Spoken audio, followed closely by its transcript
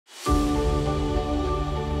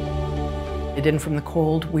In From the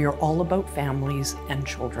Cold, we are all about families and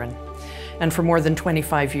children. And for more than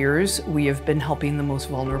 25 years, we have been helping the most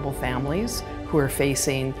vulnerable families who are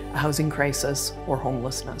facing a housing crisis or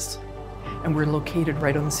homelessness. And we're located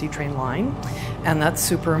right on the C-train line, and that's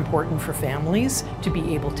super important for families to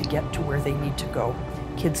be able to get to where they need to go.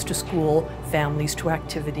 Kids to school, families to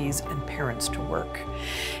activities, and parents to work.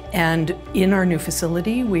 And in our new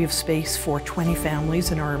facility, we have space for 20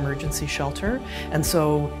 families in our emergency shelter. And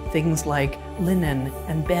so things like linen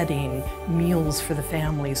and bedding, meals for the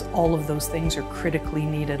families, all of those things are critically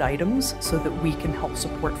needed items so that we can help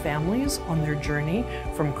support families on their journey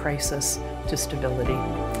from crisis to stability,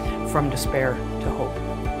 from despair to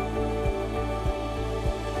hope.